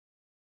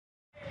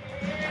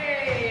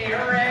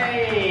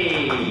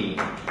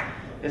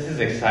This is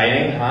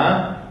exciting,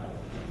 huh?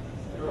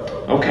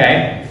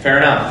 Okay, fair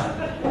enough.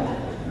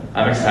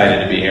 I'm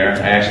excited to be here.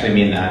 I actually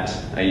mean that.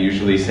 I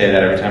usually say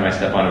that every time I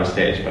step onto a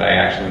stage, but I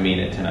actually mean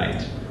it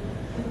tonight.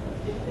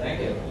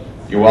 Thank you.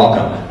 You're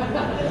welcome.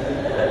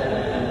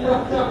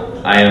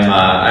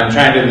 I'm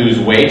trying to lose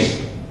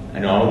weight. I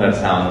know that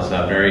sounds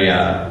very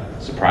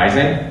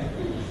surprising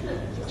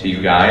to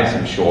you guys,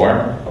 I'm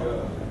sure.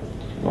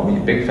 Well, you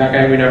big fat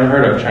guy we never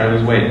heard of trying to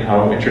lose weight.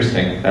 How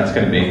interesting that's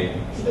going to be.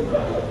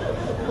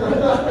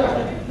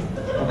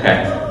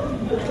 Okay.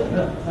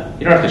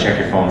 You don't have to check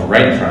your phone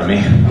right in front of me.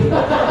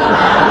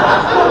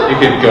 You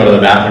could go to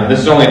the bathroom. This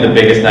is only the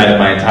biggest night of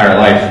my entire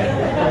life.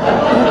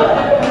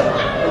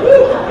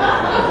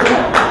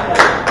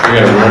 You're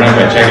going to ruin it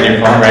by checking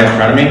your phone right in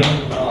front of me?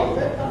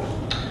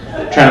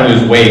 Trying to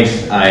lose weight.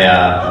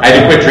 I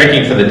had to quit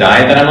drinking for the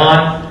diet that I'm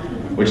on,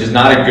 which is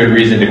not a good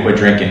reason to quit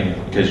drinking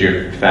because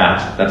you're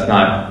fat. That's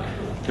not,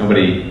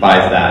 nobody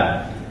buys that.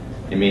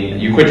 I mean,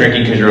 you quit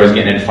drinking because you're always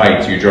getting in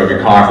fights. You drove your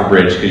car off a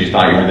bridge because you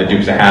thought you were in the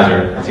Dukes of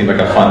Hazzard. It seemed like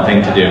a fun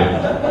thing to do.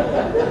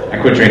 I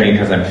quit drinking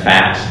because I'm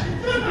fat.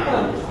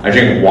 I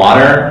drink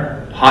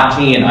water, hot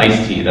tea, and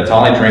iced tea. That's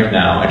all I drink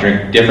now. I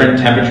drink different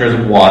temperatures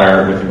of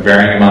water with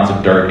varying amounts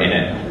of dirt in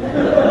it.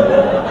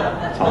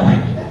 That's all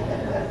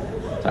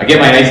I get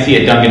my iced tea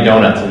at Dunkin'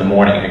 Donuts in the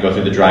morning and I go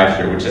through the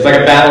drive-thru, which is like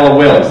a battle of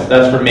wills.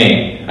 That's for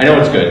me. I know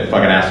it's good,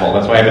 fucking asshole.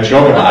 That's why I have a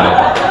joke about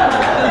it.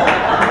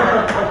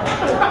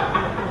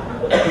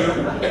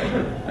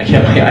 I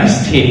get my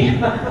iced tea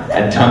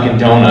at Dunkin'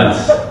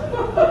 Donuts.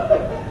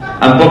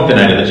 I'm booked the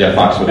night of the Jeff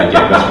Foxworthy gig,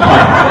 that's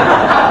fine.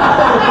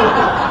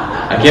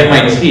 I get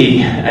my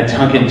tea at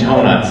Dunkin'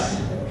 Donuts.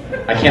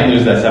 I can't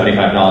lose that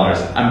 $75.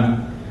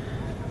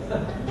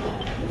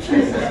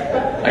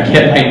 I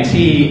get my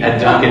tea at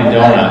Dunkin'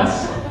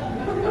 Donuts.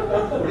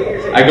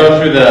 I go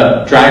through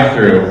the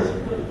drive-thru.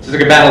 It's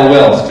like a battle of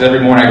wills, because every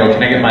morning I go,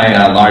 can I get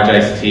my large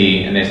iced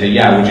tea? And they say,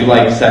 yeah, would you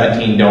like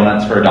 17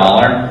 donuts for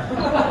 $1?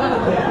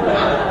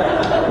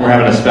 We're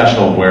having a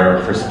special where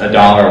for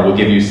 $1 we'll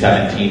give you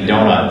 17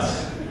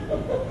 donuts.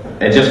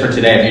 And just for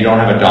today, if you don't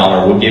have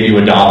 $1, we'll give you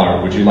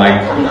 $1. Would you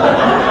like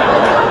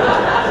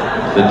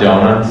the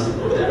donuts?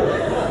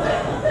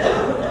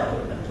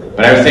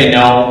 But I would say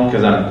no,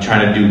 because I'm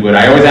trying to do good.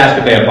 I always ask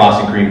if they have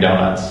Boston cream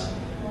donuts.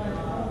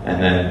 And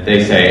then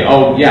they say,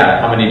 oh yeah,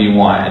 how many do you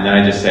want? And then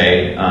I just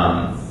say,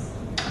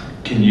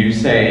 can you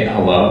say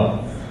hello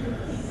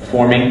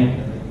for me?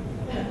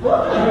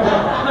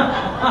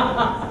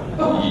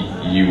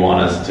 You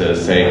want us to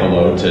say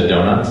hello to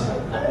donuts?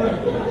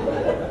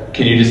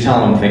 Can you just tell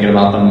them I'm thinking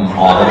about them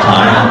all the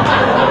time?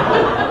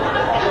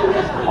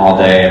 All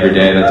day, every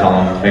day, that's all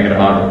I'm thinking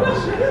about.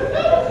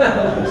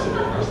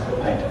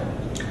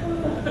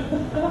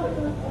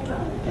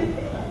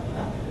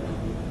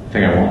 I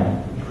think I won.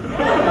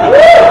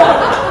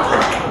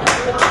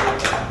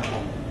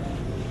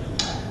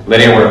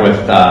 Lady I work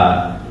with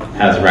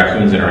has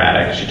raccoons in her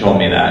attic. She told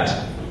me that.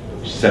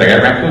 She said, I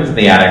got raccoons in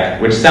the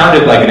attic, which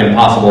sounded like an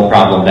impossible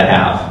problem to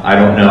have. I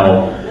don't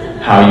know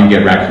how you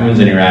get raccoons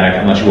in your attic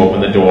unless you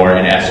open the door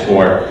and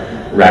escort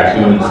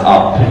raccoons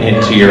up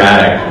into your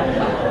attic.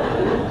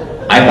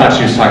 I thought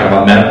she was talking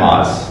about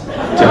menopause,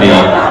 to be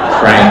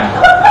frank.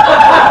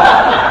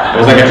 It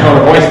was like a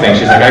tone of voice thing.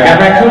 She's like, I got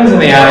raccoons in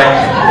the attic.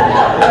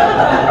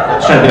 I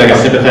was trying to be like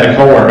a sympathetic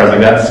coworker. I was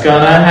like, that's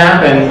gonna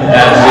happen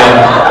as you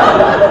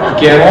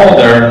get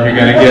older. You're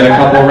gonna get a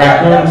couple of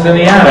raccoons in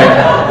the attic.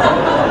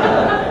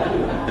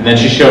 And then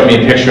she showed me a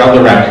picture of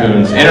the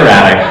raccoons in her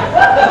attic.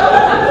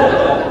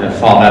 And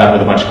followed that up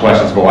with a bunch of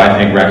questions about why I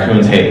think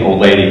raccoons hate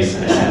old ladies.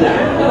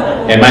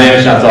 And my name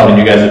is Sullivan.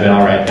 You guys have been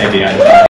all right. Thank you guys.